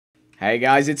Hey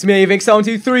guys, it's me,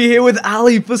 Vikkstar123 here with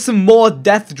Ali for some more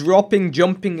death dropping,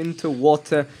 jumping into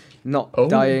water, not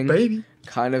dying baby.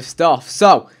 kind of stuff.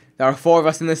 So, there are 4 of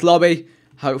us in this lobby.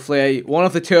 Hopefully, one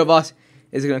of the 2 of us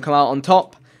is going to come out on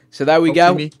top. So there we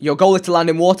go. Me. Your goal is to land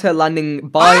in water, landing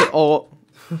by or...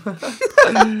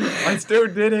 I still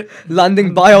did it.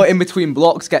 Landing by or in between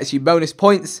blocks gets you bonus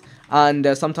points.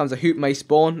 And sometimes a hoop may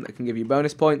spawn that can give you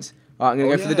bonus points. Alright, I'm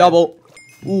going to go for the double.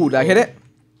 Ooh, did I hit it?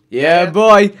 Yeah,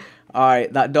 boy.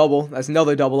 Alright, that double. There's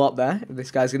another double up there.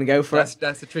 This guy's going to go for it.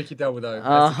 That's a tricky double, though.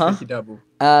 That's a tricky double.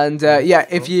 And, yeah,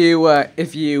 if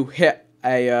you hit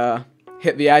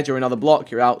hit the edge or another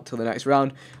block, you're out till the next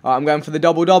round. Alright, I'm going for the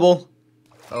double-double.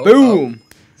 Boom!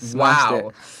 Smashed it.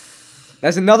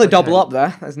 There's another double up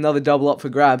there. There's another double up for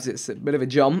grabs. It's a bit of a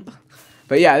jump.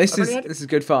 But yeah, this is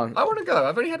good fun. I want to go.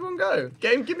 I've only had one go.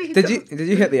 Game, give me a Did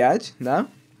you hit the edge? No?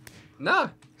 No.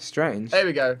 Strange. There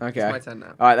we go. Okay. It's my turn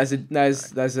now. Alright,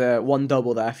 there's a one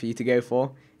double there for you to go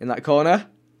for in that corner.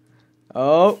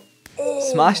 Oh.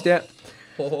 Smashed it.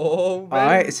 Oh,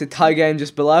 alright, it's a tie game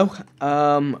just below.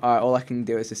 Alright, all I can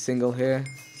do is a single here.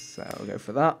 So I'll go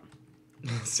for that.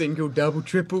 Single, double,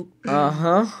 triple.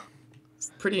 Uh-huh. It's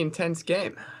a pretty intense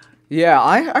game. Yeah,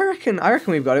 I reckon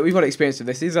we've got it. We've got experience with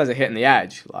this. These guys are hitting the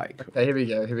edge. Like. Okay, here we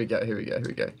go.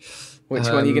 Which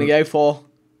one are you gonna go for?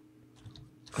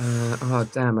 Oh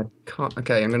damn, I can't.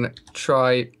 Okay, I'm gonna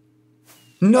try.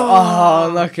 No. Oh,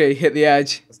 unlucky. Hit the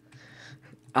edge.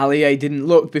 Ali A didn't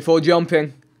look before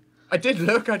jumping. I did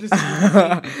look. I just.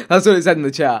 That's what it said in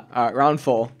the chat. All right, round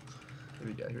 4. Here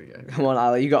we go. Come on,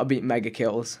 Ali. You got to beat mega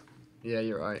kills. Yeah,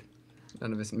 you're right.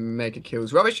 None of us mega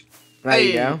kills. Rubbish. There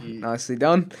you go. Nicely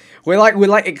done. We're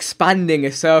like expanding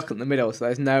a circle in the middle, so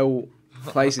there's no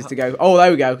places to go. Oh, there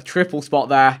we go. Triple spot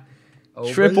there.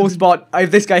 Oh, triple spot.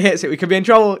 If this guy hits it, we could be in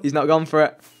trouble. He's not gone for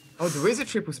it. Oh, there is a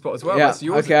triple spot as well. Yeah. That's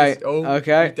yours. Okay.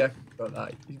 Okay. You definitely got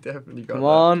that. You definitely got that. Come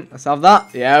on. Let's have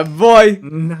that. Yeah, boy.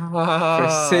 No.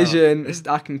 Precision.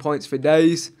 Stacking points for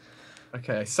days.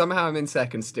 Okay. Somehow I'm in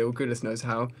second still. Goodness knows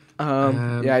how.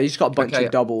 Yeah, you just got a bunch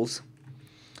of doubles.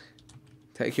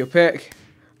 Take your pick.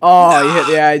 Oh, you hit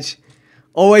the edge.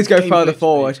 Always go further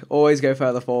forward. Always go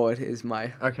further forward is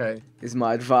my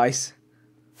advice.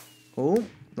 Oh,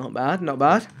 not bad, not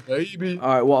bad. Baby.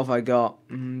 Alright, what have I got?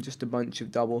 Just a bunch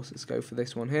of doubles. Let's go for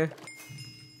this one here.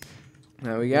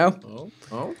 There we go.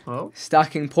 Oh.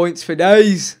 Stacking points for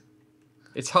days.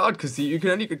 It's hard because you can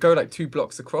only go like 2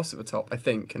 blocks across at the top, I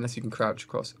think, unless you can crouch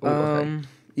across. Oh, okay.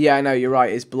 Yeah, I know, you're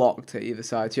right, it's blocked at either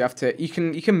side. So you have to you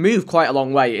can move quite a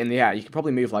long way in the air. You can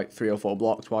probably move like 3 or 4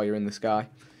 blocks while you're in the sky.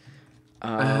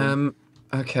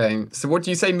 Okay. So what do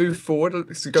you say, move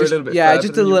forward? So go a little bit further? Yeah,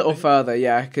 just a little further,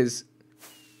 yeah, because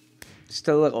just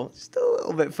a little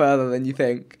bit further than you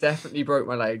think. Definitely broke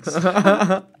my legs.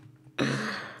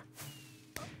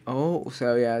 Oh,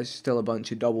 so yeah, there's still a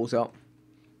bunch of doubles up.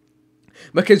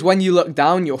 Because when you look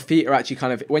down, your feet are actually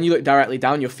kind of... When you look directly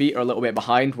down, your feet are a little bit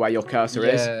behind where your cursor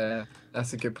is. Yeah,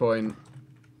 that's a good point.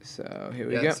 So, here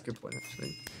we go. That's a good point,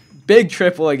 actually. Big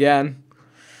triple again.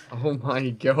 Oh my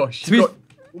gosh. You got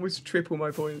almost triple my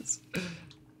points.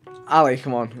 Ali,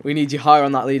 come on. We need you higher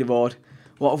on that leaderboard.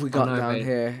 What have we got down mate.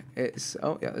 here? It's...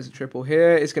 Oh, yeah, there's a triple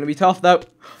here. It's going to be tough, though.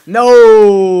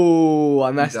 No!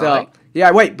 I messed up.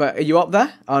 Yeah, wait, but are you up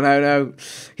there? Oh, no.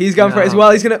 He's going for it as well.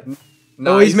 He's going to...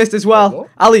 Nice. Oh, he's missed as well.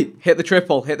 Ali, hit the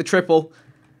triple. Hit the triple.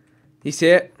 You see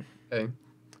it? Okay.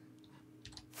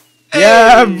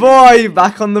 Yeah, boy.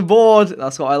 Back on the board.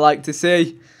 That's what I like to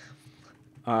see.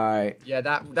 All right. Yeah,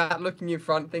 that looking in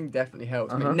front thing definitely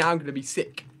helps. Now I'm going to be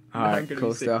sick. All right,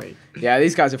 cool stuff. Yeah,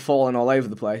 these guys are falling all over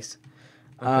the place.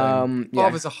 Okay. Oh,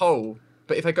 there's a hole.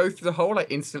 But if I go through the hole, I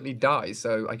instantly die.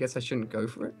 So I guess I shouldn't go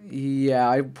for it. Yeah,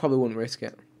 I probably wouldn't risk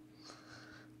it.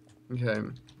 Okay.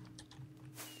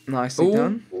 Nicely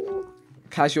done.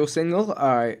 Casual single.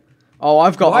 All right. Oh,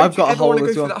 I've got a hole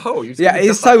as well. Yeah,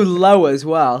 it's so low as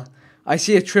well. I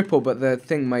see a triple, but the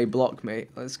thing may block me.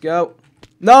 Let's go.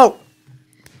 No.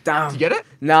 Damn. Did you get it?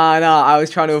 Nah. I was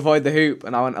trying to avoid the hoop,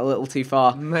 and I went a little too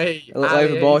far. Mate, a little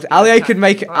overboard. Ali could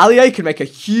make a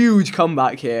huge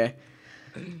comeback here.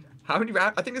 How many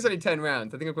rounds? I think there's only 10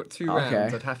 rounds. I think I've got 2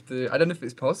 rounds. I'd have to. I don't know if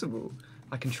it's possible.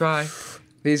 I can try.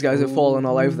 These guys are falling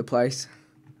all over the place.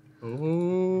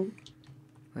 Oh.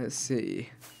 Let's see.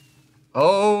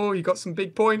 Oh, you got some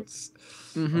big points.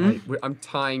 Right, I'm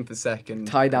tying for second.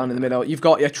 Tie down in the middle. You've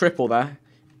got your triple there.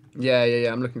 Yeah.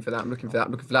 I'm looking for that.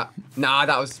 Nah,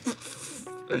 that was...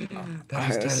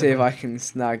 Let's see if I can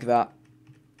snag that.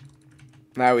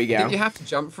 There we go. Did you have to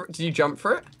jump for it? Did you jump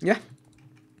for it? Yeah.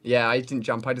 Yeah, I didn't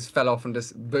jump. I just fell off and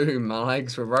just boom, my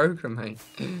legs were broken, mate.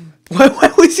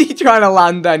 Where was he trying to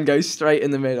land then? Go straight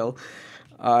in the middle.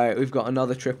 Alright, we've got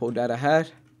another triple dead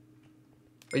ahead.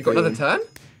 Oh, you got another turn?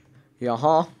 Yeah,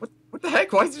 What the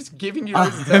heck? Why is it just giving you I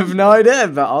loads of have turns? no idea,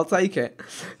 but I'll take it.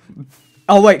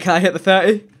 Oh, wait, can I hit the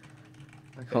 30?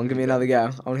 Okay, Come on, give me another go.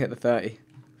 I want to hit the 30.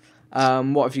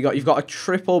 What have you got? You've got a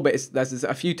triple, but there's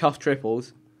a few tough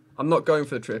triples. I'm not going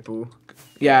for the triple.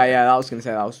 Yeah, I was going to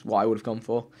say that was what I would have gone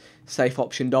for. Safe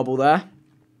option double there.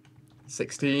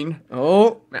 16.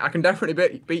 Oh. Mate, I can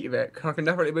definitely beat you, Vic. I can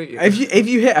definitely beat you. If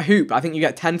you hit a hoop, I think you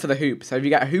get 10 for the hoop. So if you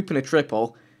get a hoop and a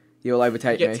triple, you'll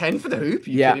overtake me. You get 10 for the hoop?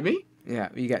 You kidding me? Yeah,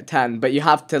 you get 10, but you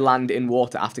have to land in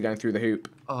water after going through the hoop.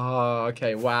 Oh,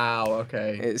 okay. Wow.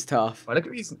 Okay. It's tough. Well, look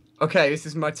at these. Okay, this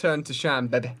is my turn to sham,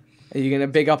 baby. Are you going to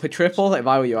big up a triple? If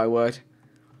I were you, I would.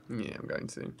 Yeah, I'm going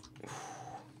to.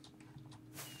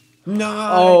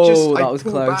 No, that was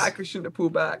close. Back. I shouldn't have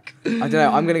pulled back. I don't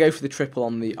know. I'm going to go for the triple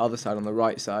on the other side, on the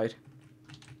right side.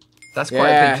 That's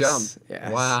quite a big jump.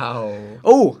 Yes. Wow.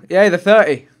 Oh, yeah, the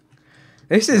 30.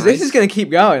 This is going to keep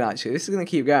going, actually. This is going to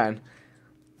keep going.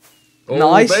 Oh,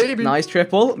 Nice. baby. Nice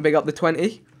triple. Big up the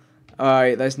 20. All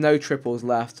right, there's no triples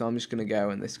left, so I'm just going to go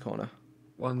in this corner.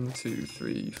 1, 2,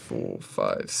 3, 4,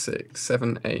 5, 6,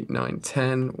 7, 8, 9,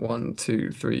 10. 1,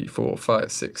 2, 3, 4,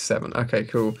 5, 6, 7. Okay,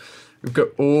 cool. We've got.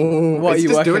 Oh, what are you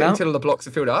just working do it out? until the blocks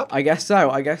are filled up. I guess so.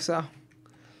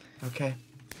 Okay.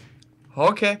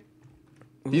 Okay.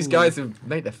 These guys have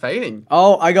made they're failing.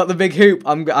 Oh, I got the big hoop.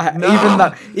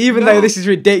 Even though this is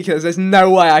ridiculous, there's no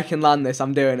way I can land this.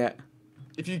 I'm doing it.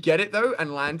 If you get it though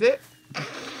and land it.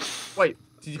 Wait,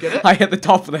 did you get it? I hit the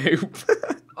top of the hoop.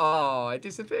 Oh, it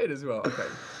disappeared as well. Okay.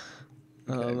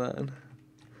 Oh man.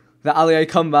 The Allier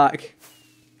comeback.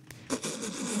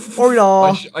 Or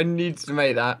not. I need to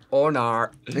make that. Or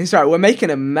not. It's right, we're making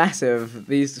a mess of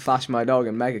these Flash My Dog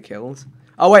and Mega Kills.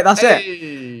 Oh wait, that's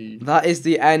it. That is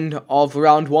the end of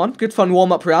round 1. Good fun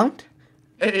warm-up round.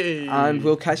 Hey. And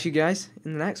we'll catch you guys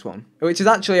in the next one. Which is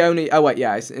actually only... Oh wait,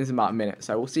 yeah, it's about a minute.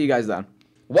 So we'll see you guys then.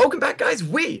 Welcome back, guys.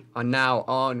 We are now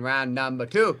on round number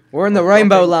 2. We're in the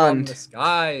Rainbow Land. The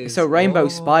skies. It's a rainbow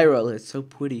spiral. It's so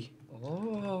pretty.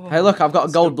 Oh. Hey, look, I've got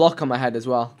a gold block on my head as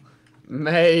well.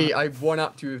 Mate, I've won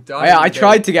up to a diamond. Yeah, I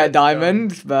tried to get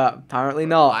diamond, but apparently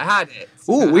not. I had it.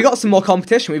 Ooh, we got some more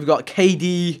competition. We've got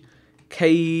KD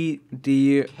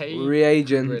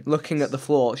Reagent looking at the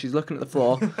floor. She's looking at the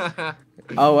floor.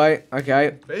 Oh, wait.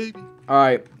 Okay. Baby. All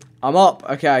right. I'm up.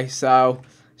 Okay, so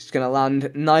she's going to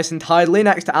land nice and tidily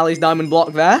next to Ali's diamond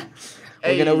block there.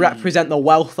 We're going to represent the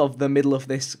wealth of the middle of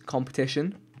this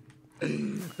competition.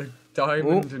 The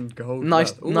diamond and gold.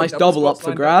 Nice double up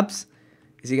for grabs.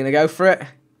 Is he going to go for it?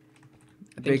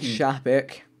 Big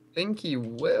Shapik. I think he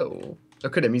will.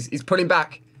 Look at him. He's pulling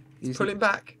back. He's pulling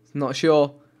back. Not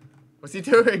sure. What's he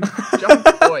doing?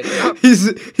 Jump, boy. Jump.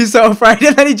 He's so afraid,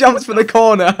 and then he jumps for the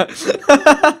corner.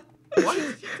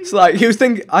 What? It's like he was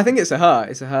thinking. I think it's a her.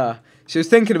 It's a her. She was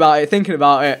thinking about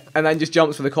it, and then just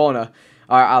jumps for the corner.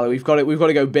 All right, Ali, we've got it. We've got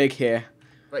to go big here.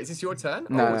 Wait, is this your turn?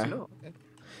 No, oh, no. it's not. Okay.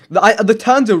 The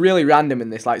turns are really random in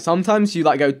this. Like sometimes you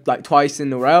go twice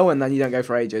in a row, and then you don't go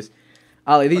for ages.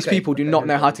 Ali, these people do not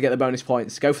know how to get the bonus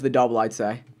points. Go for the double, I'd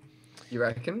say. You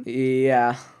reckon?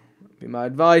 Yeah, be my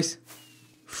advice.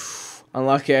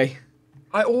 Unlucky.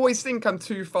 I always think I'm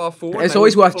too far forward. It's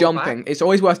always worth jumping. It's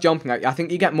always worth jumping. I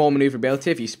think you get more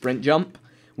maneuverability if you sprint jump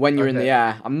when you're in the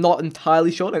air. I'm not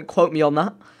entirely sure. Don't quote me on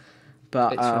that.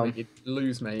 But you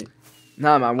lose, mate.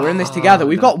 No, man, we're in this together.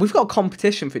 We've got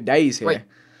competition for days here. Wait,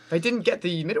 they didn't get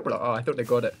the middle block. Oh, I thought they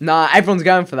got it. Nah, everyone's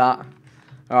going for that.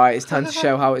 All right, it's time to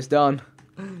show how it's done.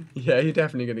 Yeah, you're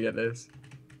definitely gonna get this.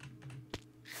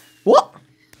 What?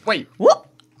 Wait. What?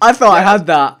 I thought I had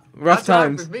that. Rough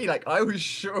times. With me, like I was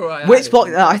sure I had Which block?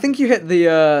 it. I think you hit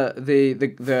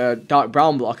the dark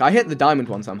brown block. I hit the diamond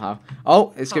one somehow.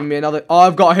 Oh, it's giving me another. Oh,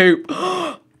 I've got a hoop.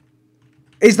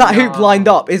 Is that hoop lined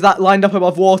up? Is that lined up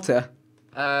above water?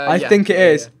 I think it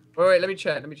is. Yeah. Wait, let me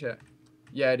check.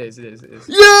 Yeah, it is.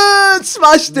 Yeah,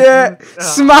 smashed it.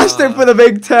 Smashed it for the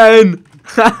Big 10.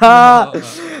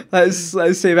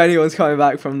 Let's see if anyone's coming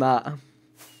back from that.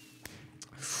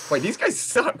 Wait, these guys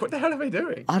suck. What the hell are they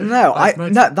doing? I don't know.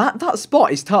 That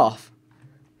spot is tough.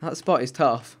 That spot is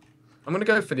tough. I'm gonna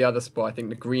go for the other spot. I think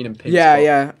the green and pink. Yeah, spot.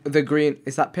 yeah. The green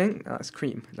is that pink? Oh, that's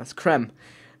cream. That's creme.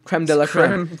 Creme de la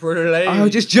creme. Brulee. Oh,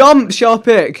 just jump,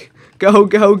 Sharpic. Go,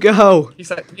 go, go.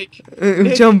 He's like Nick.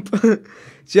 Jump,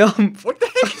 jump. What the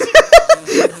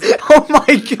heck? Oh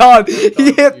my God!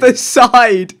 He hit the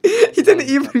side. He didn't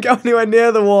even go anywhere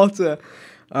near the water.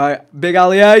 All right, Big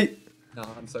Allier. No,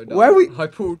 I'm so done. Where we? I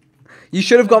pulled. You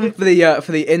should have gone for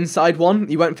the inside one.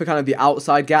 You went for kind of the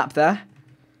outside gap there.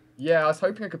 Yeah, I was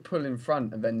hoping I could pull in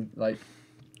front and then like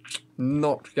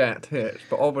not get hit,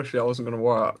 but obviously that wasn't gonna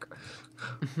work.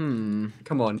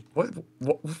 Come on. What?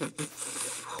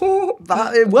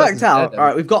 It worked out. Dead, All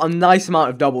right, we've got a nice amount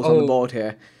of doubles on the board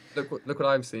here. Look what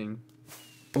I'm seeing.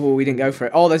 Oh, we didn't go for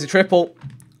it. Oh, there's a triple.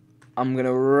 I'm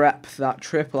gonna rep that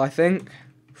triple, I think.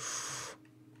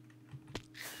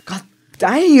 God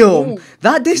damn! Ooh.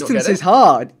 That distance is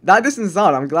hard. That distance is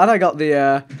hard. I'm glad I got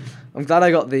the. I'm glad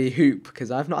I got the hoop because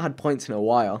I've not had points in a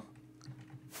while.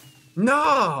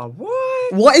 Nah,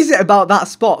 what? What is it about that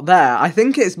spot there? I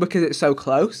think it's because it's so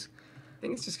close. I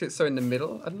think it's just 'cause it's so in the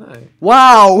middle. I don't know.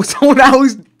 Wow! Someone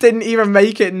else didn't even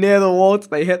make it near the water.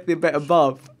 They hit the bit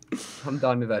above. I'm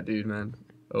done with that dude, man.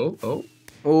 Oh.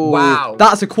 Ooh, Wow.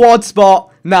 That's a quad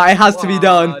spot. Nah, it has to be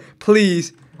done.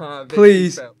 Please.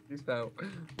 Please. Please fell.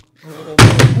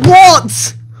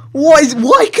 What?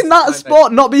 Why can that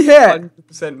spot not be hit?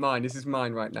 100% mine. This is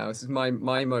mine right now. This is my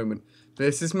moment.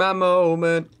 This is my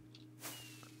moment.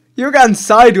 You're going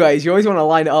sideways. You always want to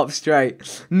line it up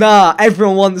straight. Nah,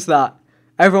 everyone wants that.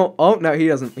 Everyone. Oh no, he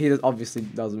doesn't. Obviously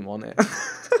doesn't want it.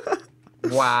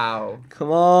 Wow.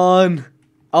 Come on.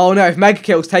 Oh no, if Mega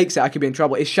Kills takes it, I could be in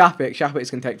trouble. It's Shapik. Shapik's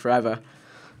can take forever.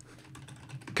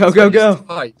 Go.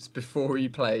 Fights before he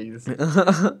plays.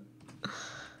 Everyone's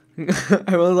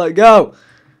like, go.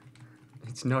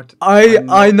 It's not.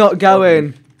 I'm not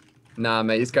going. Nah,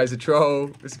 mate. This guy's a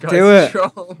troll. This guy's a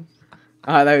troll.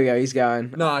 Alright, there we go. He's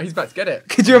going. Nah, he's about to get it.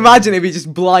 Could you imagine if he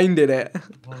just blinded it?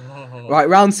 Oh. Right,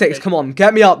 round 6. Okay. Come on,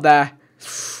 get me up there.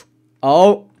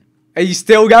 Oh, are you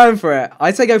still going for it?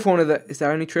 I'd say go for one of the. Is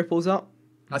there any triples up?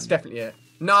 That's definitely it.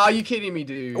 Nah, you kidding me,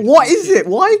 dude? What is it?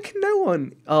 Why can no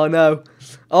one? Oh no.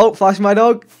 Oh, flash my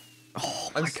dog.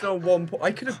 Oh, I'm still 1 point.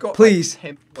 I could have got. Please, like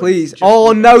 10 points please. just Oh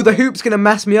with no, that. the hoop's gonna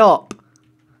mess me up.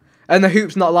 And the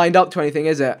hoop's not lined up to anything,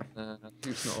 is it?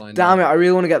 Hoop's not lined Damn up. it! I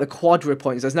really want to get the quadra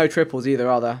points. There's no triples either,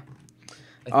 are there?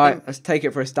 All right, let's take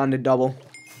it for a standard double.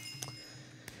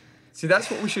 See,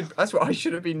 that's what we should. That's what I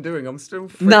should have been doing. I'm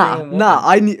still. Nah.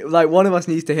 I need one of us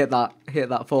needs to hit that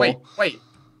fall. Wait.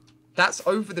 That's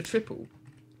over the triple.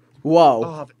 Whoa.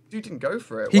 Oh, but dude didn't go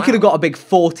for it. He could have got a big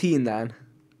 14 then.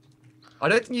 I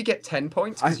don't think you get 10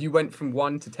 points because you went from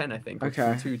 1 to 10. I think.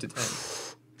 Okay. From 2 to 10.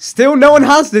 Still, no one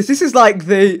has this. This is like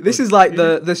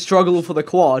the struggle for the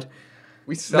quad.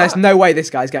 We suck. There's no way this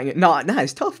guy's getting it. No,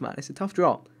 it's tough, man. It's a tough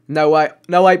drop. No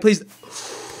way, please.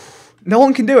 No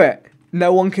one can do it.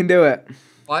 No one can do it.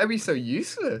 Why are we so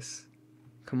useless?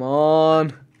 Come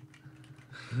on.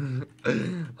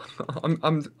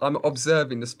 I'm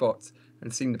observing the spots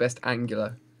and seeing the best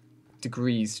angular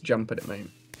degrees to jump at it, mate.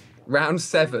 Round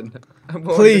 7.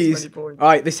 Please. All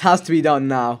right, this has to be done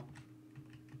now.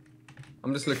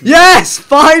 I'm just looking. Yes,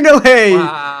 finally.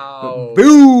 Wow.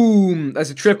 Boom. There's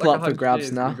a triple Like up for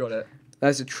grabs now. We got it.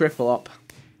 There's a triple up.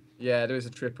 Yeah, there is a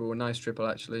triple. A nice triple,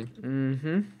 actually.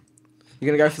 Mm-hmm. You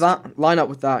gonna go for that? Line up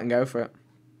with that and go for it.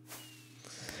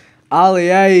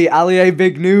 Ali,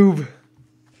 big noob.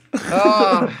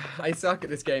 Oh, I suck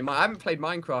at this game. I haven't played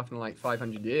Minecraft in like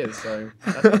 500 years, so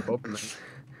that's my problem, mate.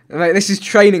 Mate, this is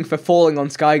training for falling on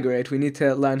Skygrid. We need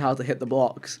to learn how to hit the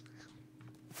blocks.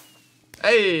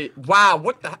 Hey, wow,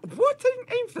 what? I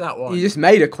didn't aim for that one. You just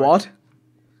made a quad.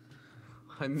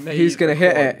 I made He's gonna a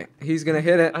hit quad. it. He's gonna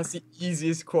hit it. That's the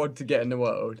easiest quad to get in the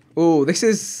world. Oh, this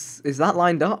is that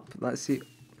lined up? Let's see.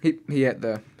 He hit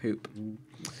the hoop.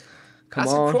 Come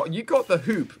That's on. a quad. You got the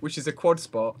hoop, which is a quad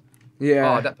spot.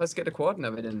 Yeah. Oh, that person get a quad?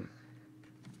 No, they didn't.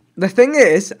 The thing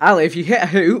is, Ali, if you hit a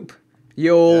hoop,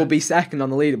 you'll be second on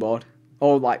the leaderboard.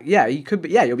 Or like, yeah, you could be.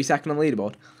 Yeah, you'll be second on the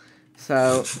leaderboard.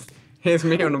 So. Here's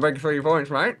me on the regular 3 points,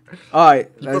 mate.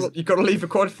 Alright. You gotta leave a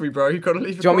quad for me, bro. You gotta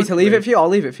leave. Do you want me to leave it for you? I'll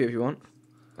leave it for you if you want.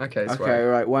 Okay. Swear. Okay,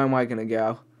 right. Where am I gonna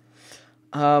go?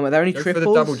 Are there any Go triples? for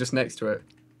the double just next to it.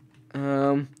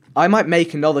 I might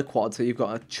make another quad, so you've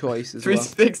got a choice as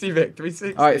 360, Vic.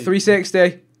 360. well. Alright,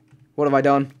 360. What have I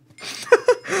done?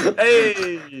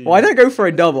 Hey. Why don't I go for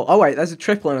a double? Oh wait, there's a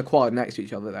triple and a quad next to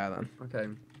each other there then. Okay.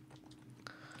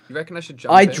 You reckon I should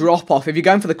jump I in? drop off. If you're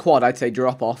going for the quad, I'd say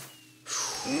drop off.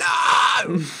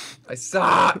 No! I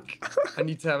suck. I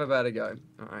need to have a better go.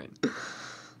 Alright.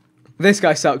 This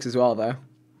guy sucks as well, though.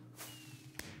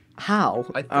 How?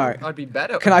 I thought Alright. I'd be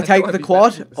better. Can I thought take I'd the be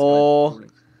quad, better at this or... guy.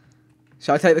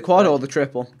 Shall I take the quad or the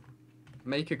triple?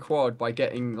 Make a quad by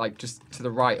getting, like, just to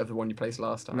the right of the one you placed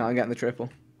last time. No, I'm getting the triple.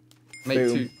 Make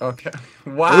Boom. 2. Okay.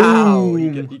 Wow!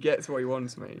 Boom. He gets what he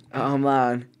wants, mate. Oh,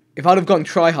 man. If I'd have gone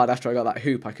try hard after I got that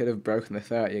hoop, I could have broken the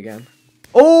 30 again.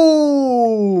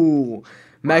 Oh!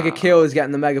 Mega kill is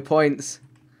getting the mega points.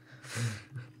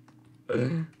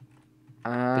 And...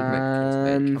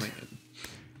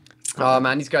 Oh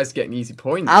man, these guys are getting easy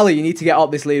points. Ali, you need to get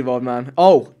up this leaderboard, man.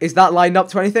 Oh, is that lined up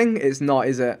to anything? It's not,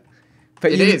 is it?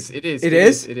 But It is. It is?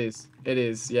 It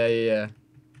is. Yeah, yeah, yeah.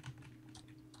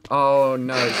 Oh,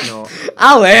 no, it's not.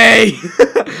 Ali!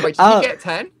 Wait, did you get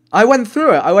 10? I went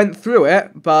through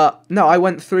it. But no, I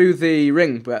went through the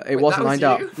ring, but it Wait, wasn't that was lined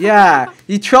up. you? Yeah,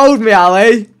 you trolled me,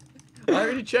 Ali. I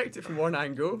already checked it from one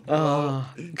angle.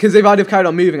 Because if I'd have carried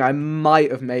on moving, I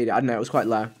might have made it. I don't know, it was quite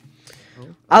low. Oh.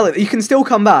 Ali, you can still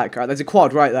come back. Right, there's a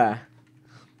quad right there.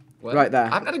 Well, right there. I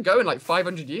haven't had a go in like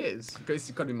 500 years. This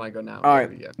is gonna be my go now. All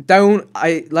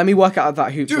right, let me work out if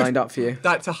that hoop's Dude, lined up for you.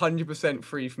 That's 100%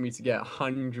 free for me to get.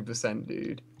 100%,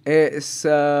 dude. It's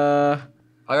I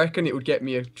reckon it would get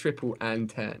me a triple and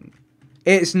 10.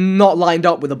 It's not lined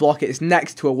up with a block. It's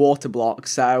next to a water block,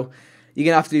 so you're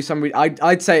gonna have to do some.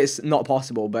 I'd say it's not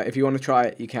possible, but if you want to try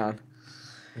it, you can.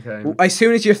 Okay. As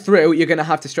soon as you're through, you're gonna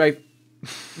have to strafe.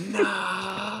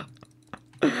 Nah.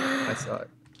 I suck.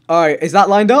 All right, is that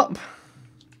lined up?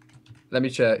 Let me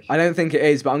check. I don't think it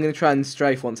is, but I'm gonna try and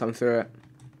strafe once I'm through it.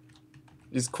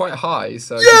 It's quite high,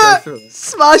 so Yeah, you can go through it.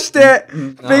 smashed it.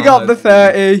 Big up the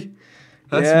 30.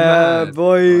 That's yeah, mad.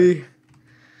 boy.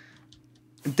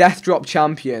 Death drop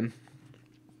champion.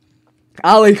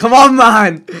 Ali, come on,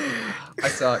 man. I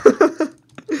suck.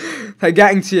 They're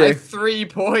getting to I you. have 3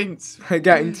 points. They're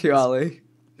getting to you, Ali.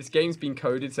 This game's been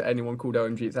coded so anyone called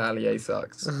OMG it's Ali A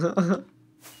sucks.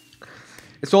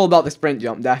 It's all about the sprint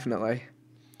jump, definitely.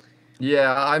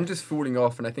 Yeah, I'm just falling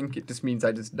off, and I think it just means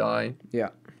I just die. Yeah.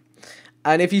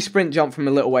 And if you sprint jump from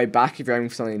a little way back, if you're aiming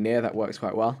for something near, that works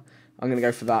quite well. I'm going to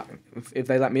go for that. If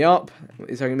they let me up,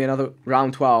 is there going to be another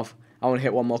round 12? I want to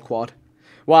hit one more quad.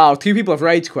 Wow, 2 people have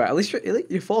rage quit. At least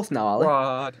you're fourth now, Ali.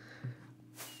 Quad.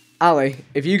 Ali,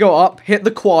 if you go up, hit the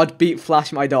quad, beat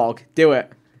Flash my dog. Do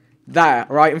it. There,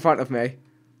 right in front of me.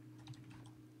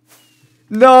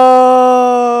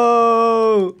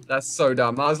 No! That's so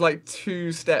dumb. I was like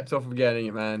 2 steps off of getting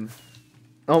it, man.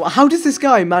 Oh, how does this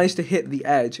guy manage to hit the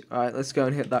edge? Alright, let's go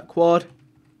and hit that quad.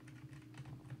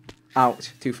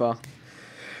 Ouch, too far.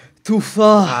 Too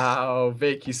far. Wow,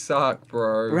 Vic, you suck,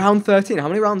 bro. Round 13. How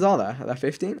many rounds are there? Are there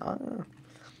 15? I don't know.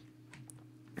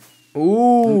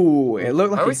 Ooh, it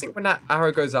looked like I always think when that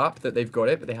arrow goes up that they've got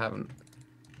it, but they haven't.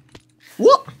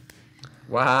 What?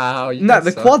 Wow. You No, guys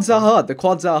the suck, quads are man. hard. The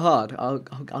quads are hard. I'll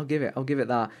give it. I'll give it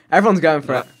that. Everyone's going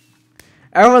for it.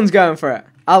 Everyone's going for it.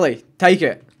 Ali, take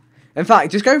it. In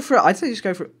fact, just go for it. I'd say just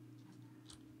go for it.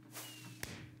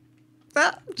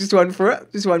 Ah, just went for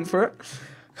it. Just went for it.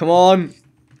 Come on.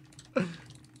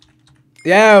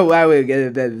 Yeah, well, we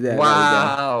get it.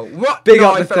 Wow. What? Big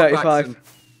No, up I the fell off 35.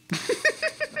 accident.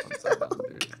 I'm so dumb,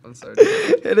 dude. I'm so dumb.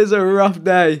 It is a rough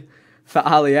day for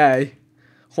Ali A.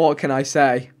 What can I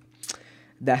say?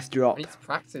 Death drop. I need to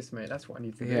practice, mate. That's what I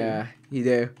need to do. Yeah, you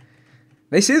do.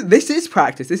 This is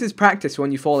practice. This is practice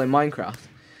when you fall in Minecraft.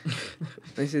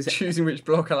 This is. Choosing which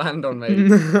block I land on,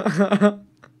 mate.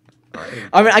 Right.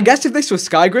 I mean, I guess if this was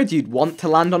Skygrid, you'd want to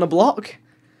land on a block.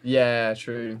 Yeah,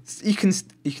 true. You can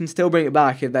still bring it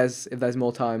back if there's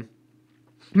more time.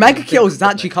 Mega Kills is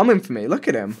actually coming for me. Look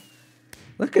at him.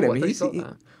 Look at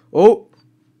him. Oh,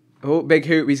 big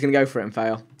hoop. He's gonna go for it and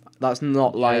fail. That's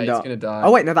not lined up. He's gonna die.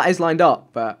 Oh wait, no, that is lined up.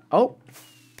 But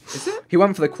Is it? he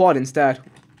went for the quad instead.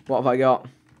 What have I got?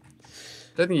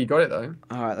 Don't think you got it though.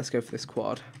 All right, let's go for this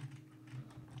quad.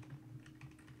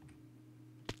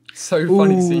 So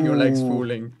funny seeing your legs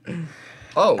falling.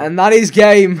 Oh. And that is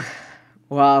game.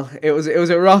 Well, it was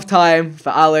a rough time for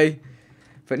Ali,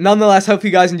 but nonetheless, hope you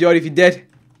guys enjoyed. If you did,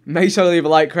 make sure to leave a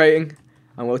like rating,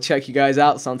 and we'll check you guys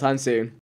out sometime soon.